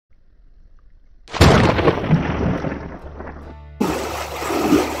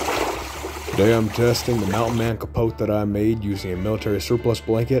Today I'm testing the Mountain Man Capote that I made using a military surplus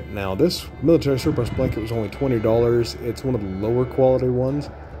blanket. Now this military surplus blanket was only $20. It's one of the lower quality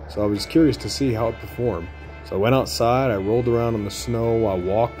ones, so I was curious to see how it performed. So I went outside, I rolled around in the snow, I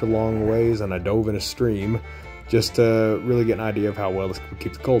walked a long ways, and I dove in a stream just to really get an idea of how well this would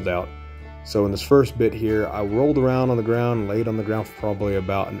keep the cold out. So in this first bit here, I rolled around on the ground and laid on the ground for probably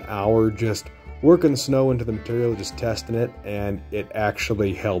about an hour, just working the snow into the material, just testing it, and it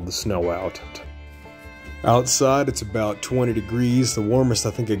actually held the snow out. Outside it's about 20 degrees. The warmest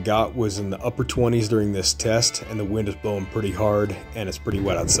I think it got was in the upper 20s during this test, and the wind is blowing pretty hard and it's pretty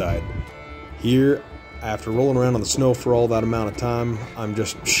wet outside. Here, after rolling around on the snow for all that amount of time, I'm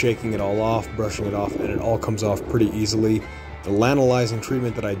just shaking it all off, brushing it off, and it all comes off pretty easily. The lanolizing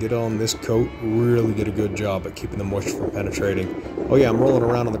treatment that I did on this coat really did a good job at keeping the moisture from penetrating. Oh yeah, I'm rolling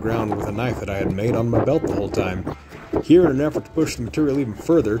around on the ground with a knife that I had made on my belt the whole time. Here, in an effort to push the material even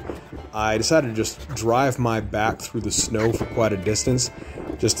further, I decided to just drive my back through the snow for quite a distance,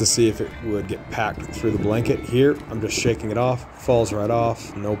 just to see if it would get packed through the blanket. Here, I'm just shaking it off, falls right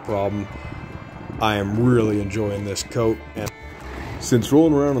off, no problem. I am really enjoying this coat, and since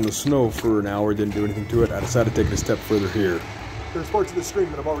rolling around on the snow for an hour didn't do anything to it, I decided to take it a step further here. There's parts of the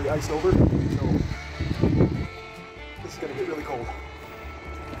stream that I've already iced over, so this is going to get really cold.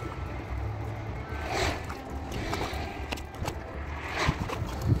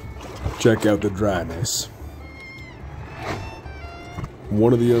 Check out the dryness.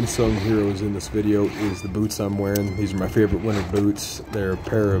 One of the unsung heroes in this video is the boots I'm wearing. These are my favorite winter boots. They're a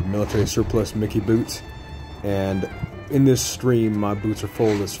pair of military surplus Mickey boots, and in this stream, my boots are full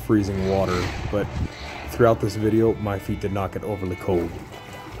of this freezing water, but throughout this video, my feet did not get overly cold.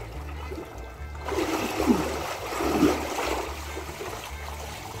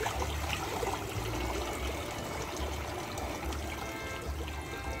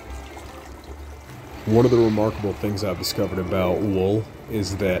 One of the remarkable things I've discovered about wool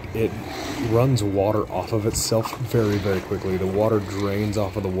is that it runs water off of itself very, very quickly. The water drains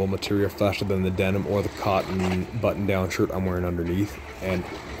off of the wool material faster than the denim or the cotton button-down shirt I'm wearing underneath. And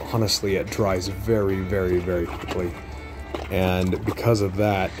honestly, it dries very, very, very quickly. And because of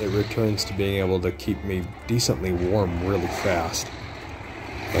that, it returns to being able to keep me decently warm really fast.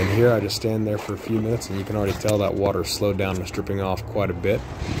 And here I just stand there for a few minutes, and you can already tell that water slowed down and is dripping off quite a bit.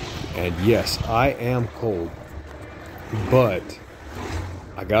 And yes, I am cold, but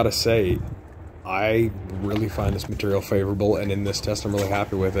I gotta say, I really find this material favorable, and in this test I'm really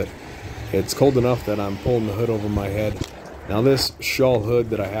happy with it. It's cold enough that I'm pulling the hood over my head. Now this shawl hood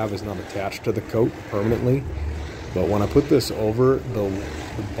that I have is not attached to the coat permanently, but when I put this over, the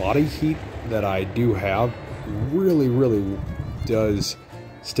body heat that I do have really does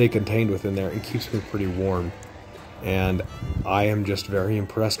stay contained within there and keeps me pretty warm. And I am just very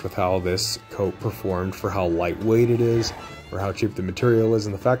impressed with how this coat performed, for how lightweight it is, for how cheap the material is,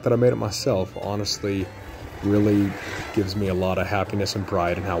 and the fact that I made it myself honestly really gives me a lot of happiness and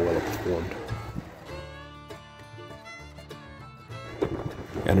pride in how well it performed.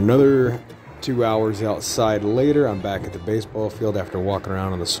 And another 2 hours outside later, I'm back at the baseball field after walking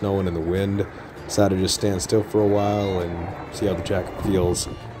around in the snow and in the wind. Decided to just stand still for a while and see how the jacket feels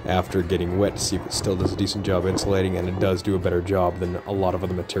after getting wet, to see if it still does a decent job insulating, and it does do a better job than a lot of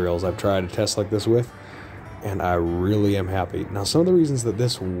other materials I've tried to test like this with, and I really am happy. Now, some of the reasons that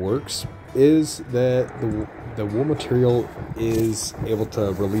this works is that the wool material is able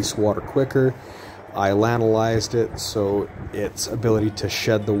to release water quicker. I lanolized it, so its ability to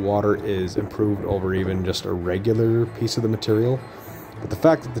shed the water is improved over even just a regular piece of the material. But the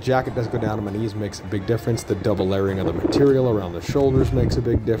fact that the jacket does go down to my knees makes a big difference. The double layering of the material around the shoulders makes a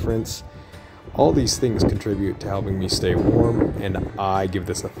big difference. All these things contribute to helping me stay warm, and I give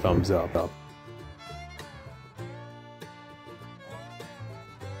this a thumbs up.